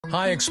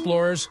Hi,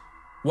 explorers.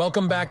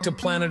 Welcome back to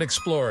Planet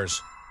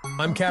Explorers.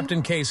 I'm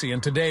Captain Casey,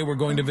 and today we're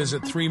going to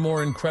visit 3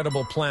 more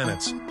incredible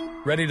planets.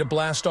 Ready to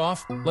blast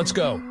off? Let's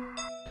go.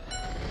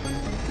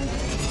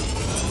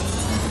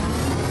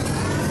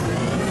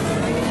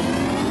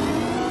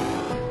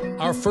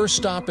 Our first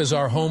stop is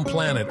our home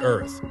planet,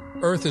 Earth.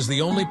 Earth is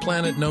the only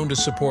planet known to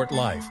support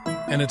life,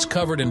 and it's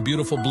covered in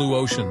beautiful blue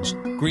oceans,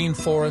 green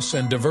forests,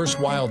 and diverse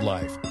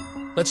wildlife.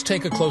 Let's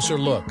take a closer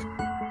look.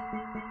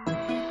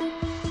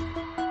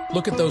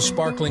 Look at those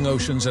sparkling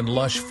oceans and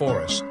lush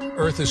forests.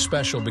 Earth is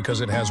special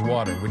because it has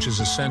water, which is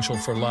essential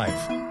for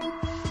life.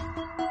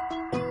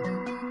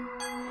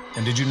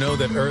 And did you know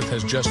that Earth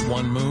has just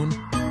one moon?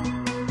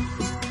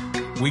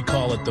 We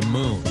call it the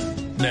moon.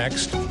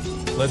 Next,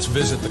 let's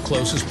visit the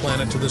closest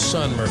planet to the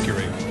sun,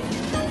 Mercury.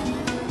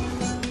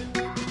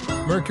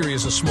 Mercury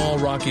is a small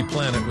rocky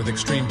planet with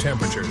extreme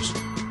temperatures.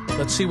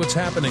 Let's see what's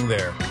happening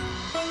there.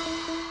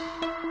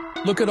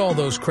 Look at all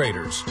those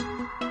craters.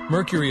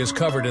 Mercury is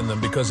covered in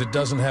them because it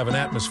doesn't have an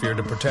atmosphere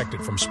to protect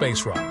it from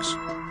space rocks.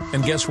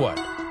 And guess what?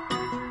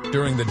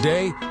 During the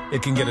day,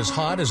 it can get as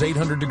hot as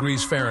 800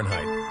 degrees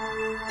Fahrenheit.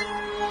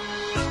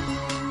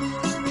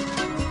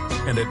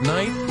 And at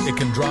night, it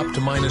can drop to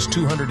minus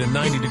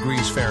 290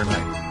 degrees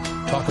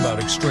Fahrenheit. Talk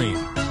about extreme.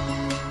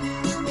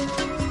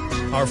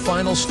 Our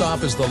final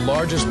stop is the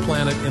largest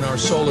planet in our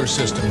solar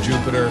system,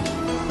 Jupiter.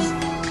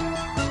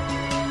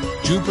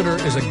 Jupiter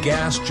is a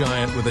gas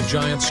giant with a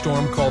giant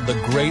storm called the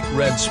Great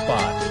Red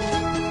Spot.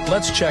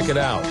 Let's check it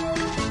out.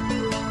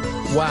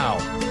 Wow,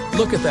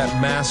 look at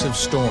that massive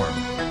storm.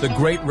 The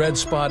Great Red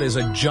Spot is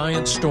a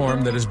giant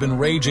storm that has been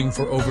raging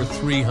for over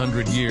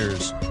 300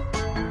 years.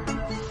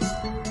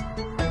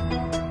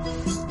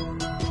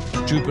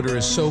 Jupiter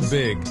is so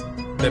big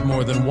that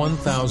more than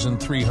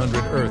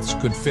 1,300 Earths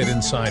could fit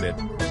inside it.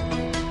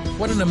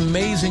 What an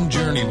amazing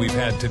journey we've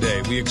had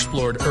today. We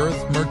explored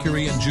Earth,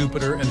 Mercury, and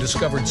Jupiter and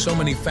discovered so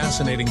many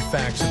fascinating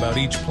facts about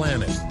each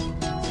planet.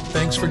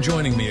 Thanks for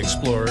joining me,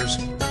 explorers.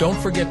 Don't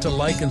forget to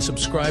like and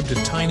subscribe to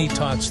Tiny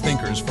Tots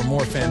Thinkers for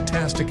more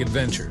fantastic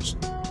adventures.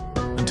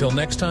 Until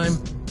next time,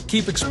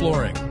 keep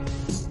exploring.